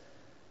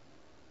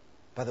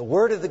 By the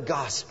word of the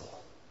gospel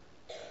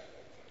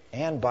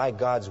and by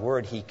God's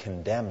word, He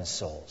condemns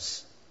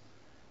souls.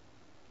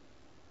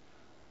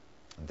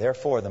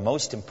 Therefore, the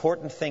most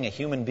important thing a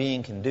human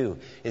being can do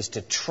is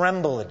to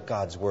tremble at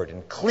God's word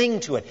and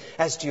cling to it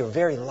as to your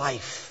very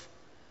life.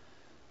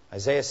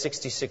 Isaiah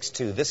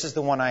 66:2. This is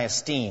the one I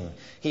esteem,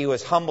 he who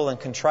is humble and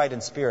contrite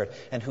in spirit,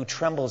 and who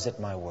trembles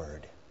at my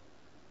word.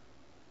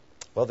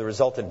 Well, the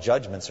resultant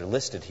judgments are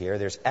listed here.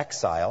 There's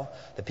exile.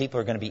 The people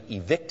are going to be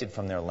evicted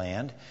from their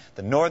land.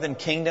 The northern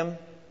kingdom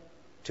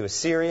to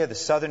Assyria, the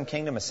southern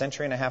kingdom a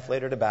century and a half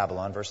later to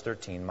Babylon. Verse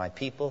 13, my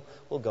people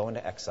will go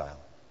into exile.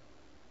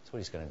 That's what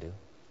He's going to do.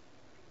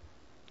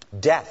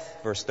 Death,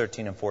 verse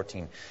 13 and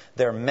 14.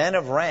 Their men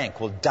of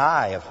rank will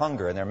die of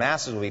hunger, and their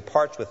masses will be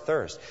parched with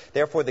thirst.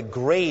 Therefore the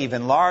grave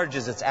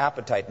enlarges its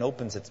appetite and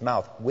opens its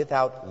mouth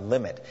without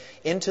limit.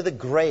 Into the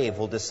grave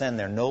will descend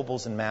their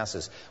nobles and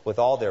masses with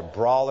all their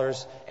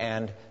brawlers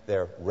and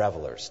their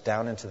revelers.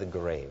 Down into the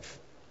grave.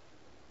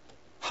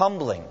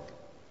 Humbling,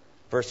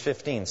 verse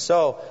 15.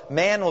 So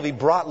man will be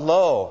brought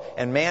low,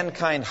 and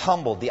mankind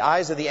humbled, the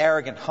eyes of the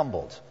arrogant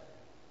humbled.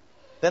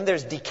 Then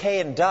there's decay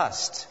and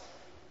dust.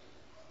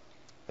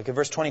 Look at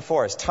verse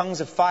 24. As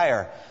tongues of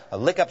fire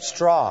lick up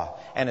straw,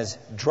 and as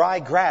dry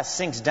grass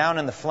sinks down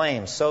in the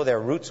flames, so their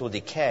roots will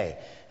decay,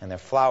 and their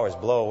flowers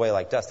blow away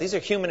like dust. These are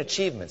human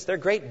achievements. They're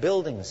great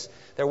buildings.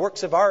 They're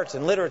works of art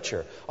and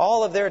literature.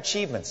 All of their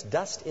achievements,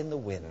 dust in the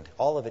wind.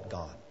 All of it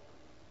gone.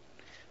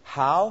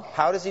 How?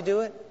 How does He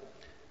do it?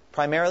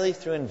 Primarily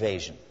through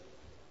invasion.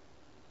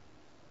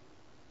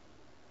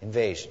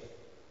 Invasion.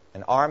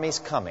 An army's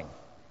coming.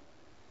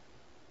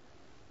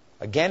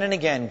 Again and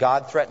again,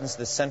 God threatens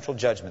this central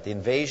judgment, the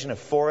invasion of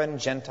foreign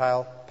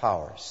Gentile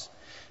powers.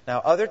 Now,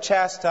 other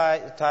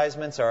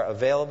chastisements are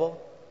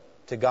available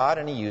to God,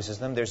 and He uses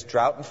them. There's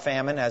drought and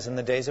famine, as in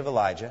the days of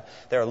Elijah.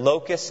 There are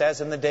locusts,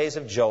 as in the days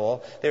of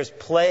Joel. There's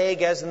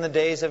plague, as in the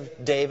days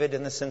of David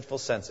in the sinful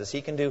census.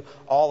 He can do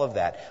all of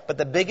that. But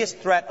the biggest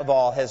threat of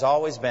all has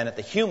always been, at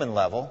the human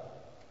level,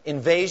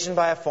 invasion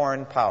by a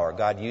foreign power.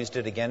 God used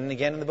it again and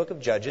again in the book of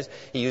Judges.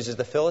 He uses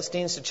the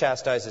Philistines to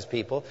chastise His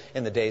people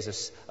in the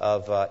days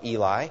of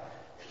Eli.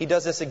 He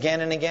does this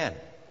again and again.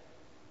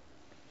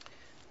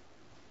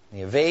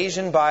 The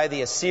invasion by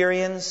the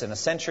Assyrians, and a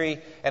century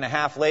and a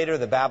half later,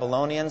 the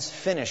Babylonians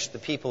finished the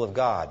people of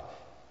God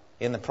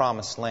in the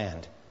promised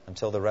land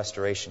until the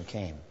restoration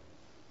came.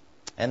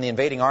 And the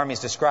invading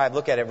armies described,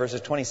 look at it, verses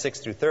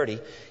 26 through 30.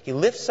 He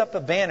lifts up a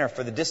banner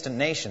for the distant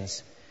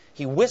nations.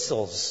 He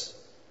whistles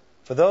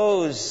for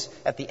those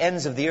at the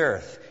ends of the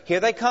earth. Here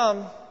they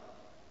come,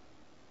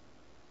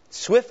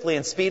 swiftly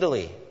and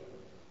speedily.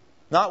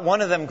 Not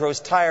one of them grows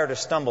tired or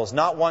stumbles.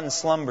 Not one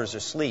slumbers or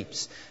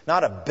sleeps.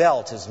 Not a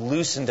belt is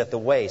loosened at the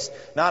waist.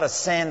 Not a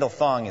sandal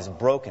thong is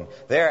broken.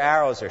 Their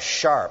arrows are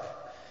sharp,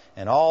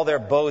 and all their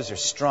bows are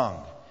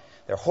strung.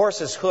 Their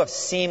horses' hoofs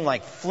seem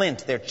like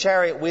flint. Their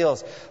chariot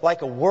wheels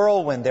like a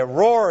whirlwind. Their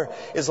roar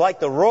is like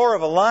the roar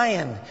of a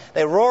lion.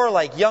 They roar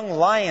like young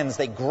lions.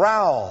 They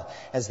growl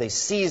as they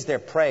seize their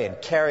prey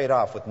and carry it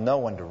off with no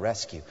one to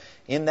rescue.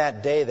 In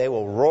that day they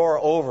will roar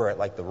over it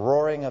like the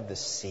roaring of the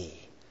sea.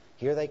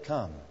 Here they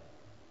come,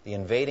 the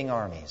invading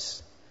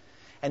armies.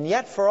 And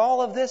yet for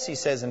all of this, he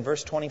says in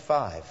verse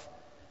 25,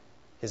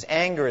 His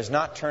anger is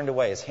not turned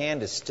away. His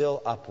hand is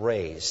still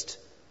upraised.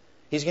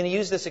 He's going to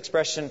use this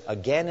expression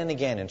again and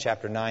again in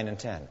chapter 9 and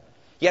 10.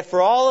 Yet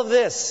for all of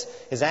this,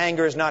 His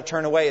anger is not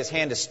turned away. His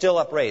hand is still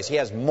upraised. He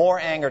has more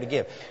anger to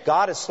give.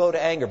 God is slow to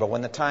anger, but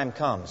when the time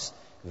comes,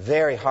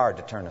 very hard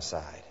to turn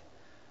aside.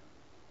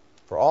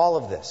 For all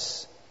of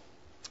this.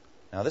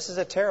 Now this is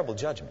a terrible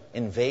judgment.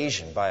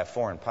 Invasion by a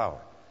foreign power.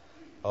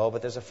 Oh,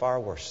 but there's a far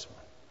worse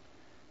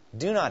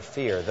one. Do not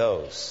fear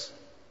those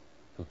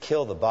who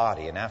kill the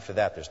body, and after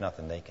that there's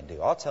nothing they can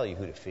do. I'll tell you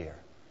who to fear.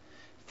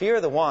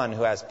 Fear the one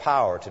who has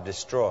power to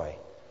destroy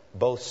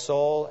both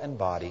soul and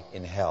body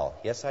in hell.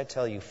 Yes, I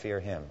tell you, fear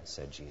Him,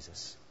 said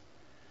Jesus.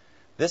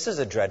 This is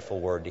a dreadful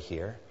word to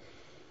hear.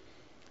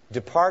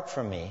 Depart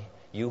from me,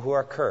 you who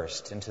are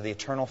cursed, into the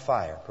eternal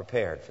fire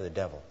prepared for the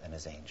devil and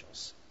his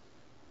angels.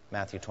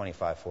 Matthew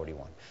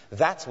 25:41.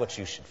 That's what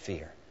you should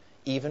fear,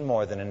 even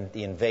more than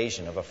the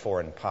invasion of a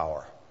foreign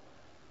power.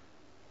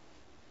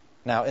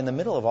 Now, in the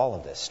middle of all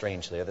of this,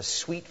 strangely, are the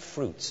sweet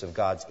fruits of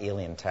God's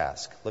alien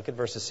task. Look at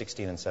verses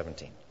 16 and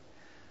 17.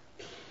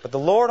 But the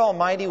Lord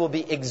Almighty will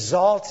be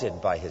exalted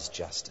by His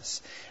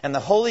justice, and the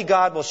holy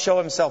God will show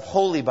Himself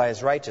holy by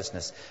His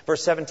righteousness.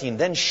 Verse 17,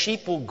 then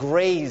sheep will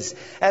graze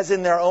as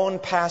in their own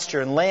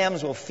pasture, and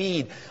lambs will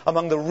feed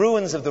among the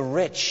ruins of the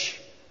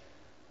rich.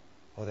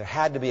 Oh, there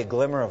had to be a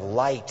glimmer of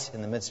light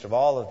in the midst of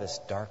all of this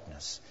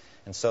darkness.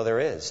 And so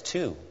there is,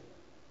 too.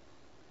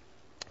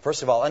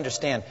 First of all,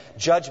 understand,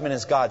 judgment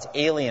is God's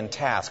alien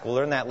task. We'll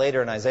learn that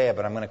later in Isaiah,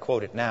 but I'm going to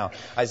quote it now.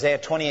 Isaiah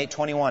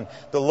 28:21.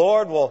 The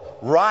Lord will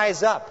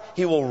rise up.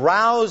 He will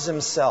rouse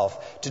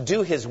Himself to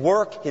do His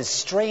work, His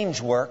strange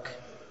work,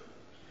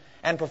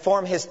 and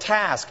perform His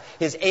task,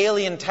 His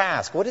alien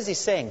task. What is He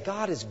saying?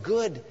 God is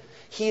good.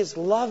 He is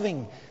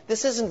loving.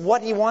 This isn't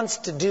what He wants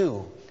to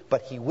do,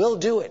 but He will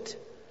do it.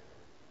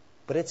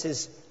 But it's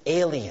His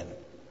alien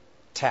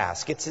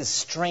task. It's His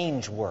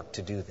strange work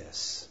to do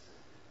this.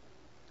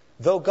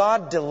 Though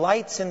God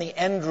delights in the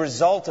end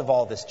result of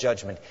all this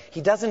judgment,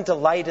 He doesn't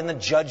delight in the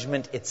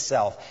judgment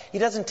itself. He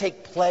doesn't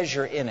take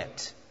pleasure in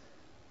it.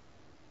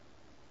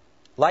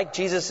 Like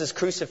Jesus'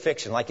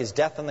 crucifixion, like His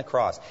death on the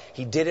cross,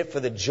 He did it for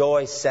the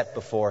joy set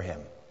before Him.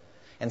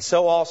 And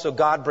so also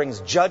God brings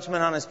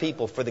judgment on His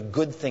people for the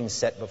good things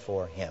set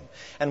before Him.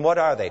 And what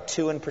are they?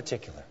 Two in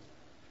particular.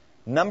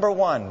 Number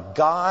one,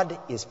 God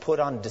is put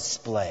on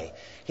display.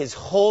 His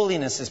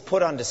holiness is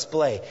put on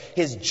display.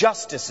 His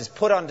justice is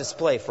put on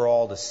display for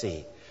all to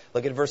see.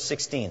 Look at verse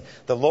 16.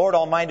 The Lord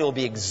Almighty will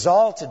be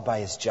exalted by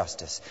His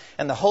justice,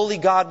 and the holy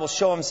God will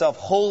show Himself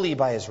holy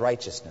by His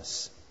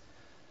righteousness.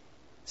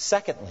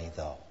 Secondly,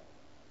 though,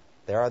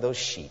 there are those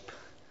sheep.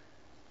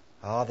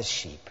 Ah, the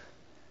sheep.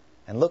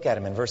 And look at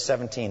them in verse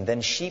 17.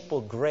 Then sheep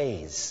will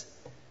graze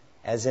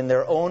as in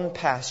their own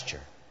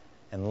pasture,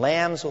 and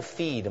lambs will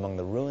feed among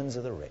the ruins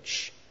of the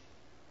rich.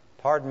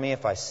 Pardon me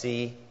if I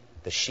see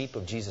the sheep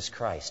of Jesus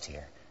Christ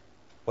here.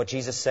 What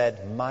Jesus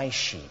said, my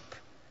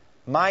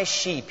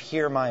sheep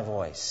hear my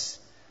voice.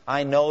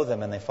 I know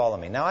them and they follow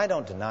me. Now, I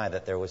don't deny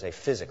that there was a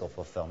physical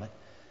fulfillment.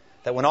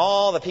 That when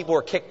all the people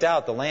were kicked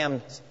out, the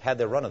lambs had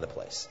their run of the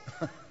place.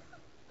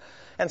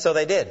 And so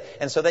they did.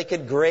 And so they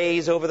could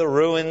graze over the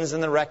ruins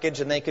and the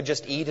wreckage, and they could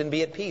just eat and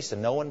be at peace,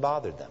 and no one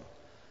bothered them.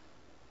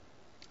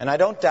 And I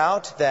don't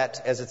doubt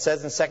that, as it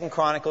says in 2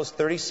 Chronicles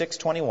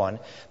 36:21,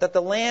 that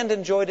the land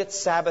enjoyed its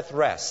Sabbath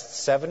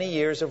rest, 70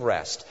 years of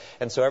rest.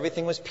 And so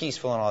everything was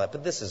peaceful and all that.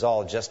 But this is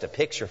all just a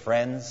picture,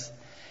 friends.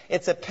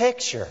 It's a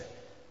picture.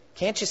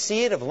 Can't you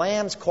see it, of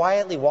lambs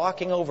quietly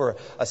walking over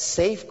a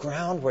safe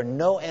ground where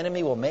no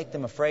enemy will make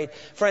them afraid?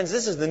 Friends,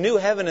 this is the new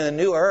heaven and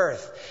the new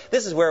earth.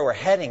 This is where we're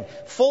heading.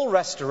 Full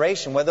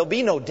restoration, where there'll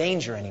be no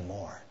danger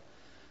anymore.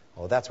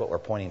 Well, that's what we're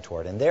pointing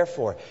toward. And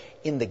therefore,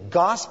 in the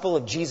gospel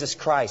of Jesus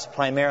Christ,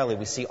 primarily,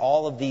 we see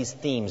all of these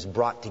themes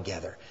brought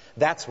together.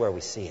 That's where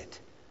we see it.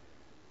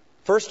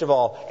 First of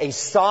all, a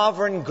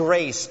sovereign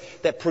grace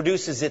that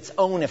produces its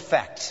own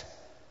effect.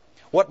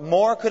 What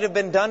more could have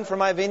been done for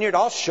my vineyard?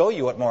 I'll show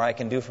you what more I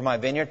can do for my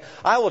vineyard.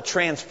 I will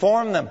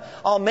transform them.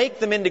 I'll make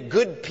them into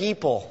good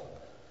people.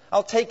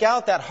 I'll take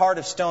out that heart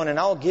of stone and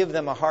I'll give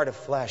them a heart of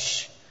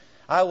flesh.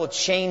 I will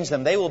change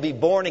them. They will be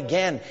born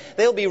again.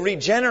 They'll be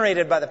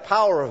regenerated by the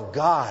power of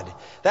God.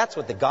 That's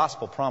what the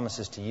gospel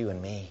promises to you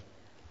and me.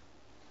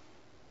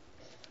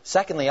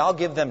 Secondly, I'll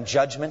give them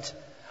judgment.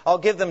 I'll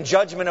give them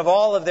judgment of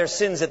all of their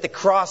sins at the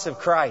cross of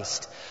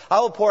Christ. I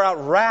will pour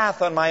out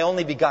wrath on my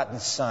only begotten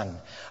Son.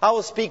 I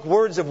will speak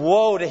words of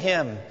woe to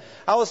Him.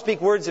 I will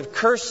speak words of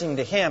cursing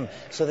to Him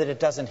so that it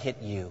doesn't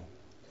hit you.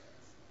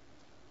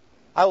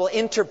 I will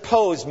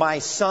interpose my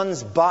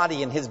Son's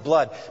body and His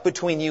blood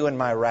between you and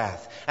my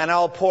wrath. And I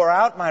will pour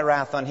out my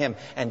wrath on Him,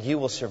 and you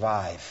will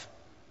survive.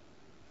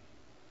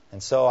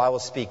 And so I will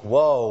speak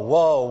woe,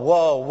 woe,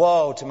 woe,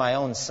 woe to my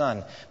own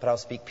Son, but I'll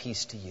speak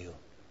peace to you.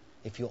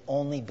 If you'll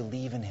only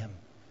believe in Him.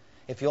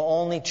 If you'll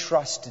only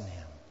trust in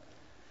Him.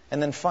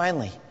 And then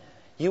finally,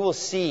 you will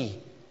see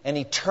an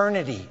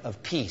eternity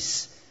of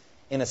peace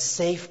in a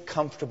safe,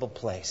 comfortable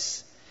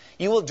place.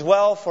 You will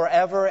dwell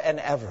forever and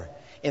ever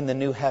in the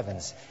new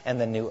heavens and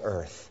the new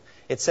earth.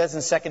 It says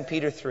in 2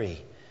 Peter 3,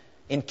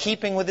 in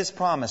keeping with this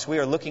promise, we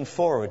are looking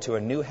forward to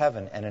a new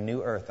heaven and a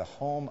new earth, a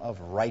home of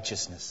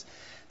righteousness.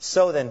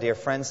 So then, dear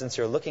friends, since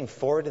you're looking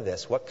forward to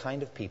this, what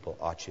kind of people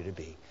ought you to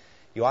be?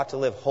 You ought to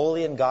live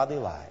holy and godly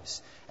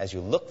lives as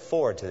you look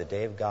forward to the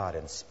day of God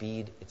and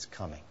speed its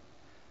coming.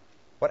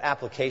 What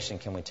application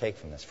can we take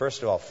from this?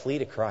 First of all, flee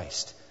to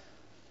Christ.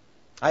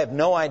 I have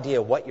no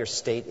idea what your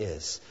state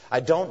is.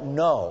 I don't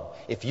know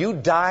if you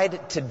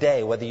died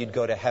today whether you'd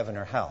go to heaven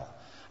or hell.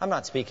 I'm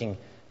not speaking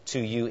to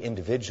you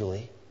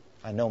individually.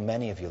 I know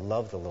many of you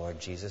love the Lord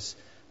Jesus,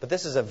 but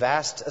this is a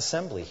vast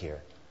assembly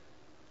here.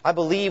 I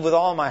believe with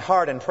all my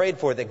heart and prayed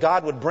for it that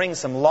God would bring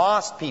some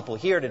lost people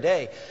here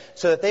today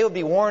so that they would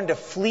be warned to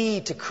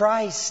flee to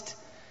Christ,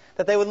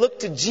 that they would look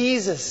to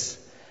Jesus,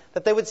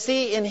 that they would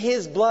see in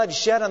His blood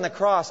shed on the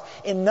cross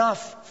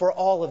enough for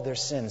all of their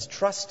sins.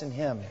 Trust in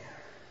Him.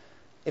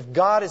 If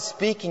God is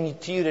speaking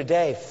to you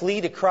today,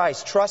 flee to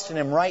Christ. Trust in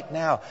Him right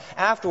now.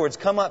 Afterwards,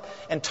 come up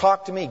and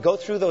talk to me. Go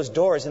through those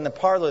doors. In the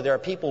parlor, there are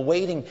people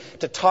waiting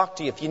to talk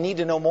to you if you need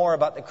to know more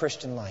about the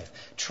Christian life.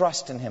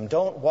 Trust in Him.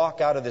 Don't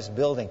walk out of this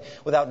building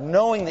without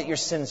knowing that your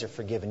sins are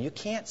forgiven. You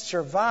can't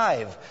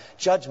survive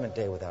Judgment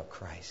Day without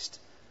Christ.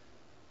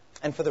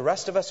 And for the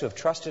rest of us who have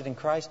trusted in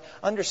Christ,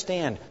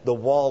 understand the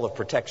wall of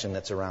protection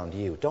that's around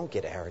you. Don't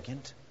get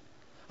arrogant.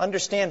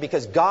 Understand,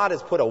 because God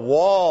has put a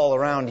wall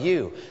around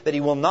you that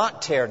He will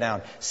not tear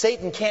down.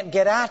 Satan can't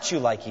get at you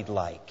like he'd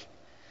like.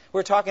 We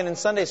were talking in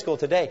Sunday school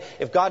today.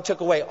 If God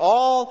took away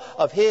all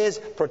of His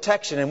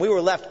protection and we were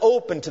left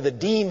open to the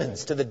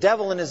demons, to the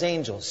devil and his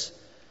angels,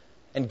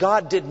 and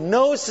God did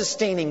no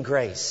sustaining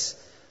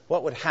grace,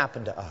 what would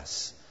happen to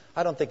us?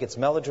 I don't think it's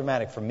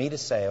melodramatic for me to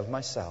say of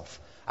myself,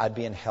 I'd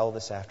be in hell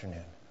this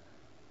afternoon.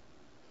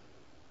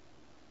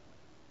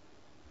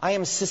 I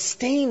am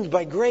sustained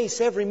by grace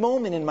every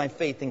moment in my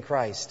faith in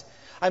Christ.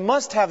 I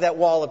must have that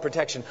wall of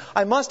protection.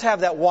 I must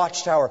have that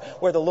watchtower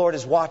where the Lord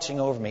is watching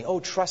over me. Oh,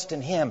 trust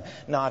in Him,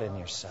 not in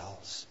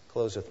yourselves.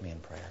 Close with me in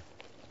prayer.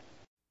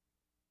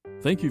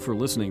 Thank you for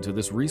listening to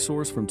this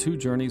resource from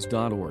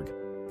twojourneys.org.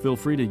 Feel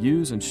free to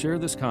use and share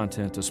this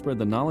content to spread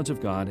the knowledge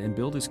of God and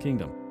build His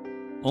kingdom.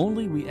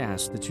 Only we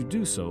ask that you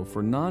do so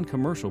for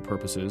non-commercial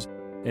purposes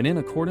and in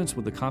accordance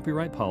with the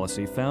copyright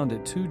policy found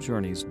at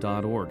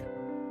twojourneys.org.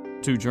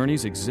 Two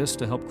Journeys exists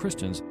to help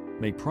Christians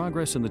make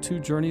progress in the two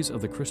journeys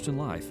of the Christian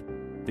life,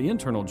 the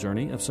internal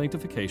journey of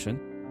sanctification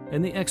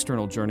and the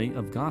external journey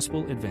of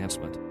gospel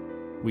advancement.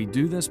 We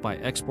do this by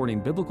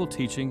exporting biblical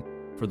teaching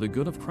for the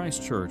good of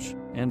Christ's church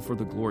and for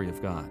the glory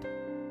of God.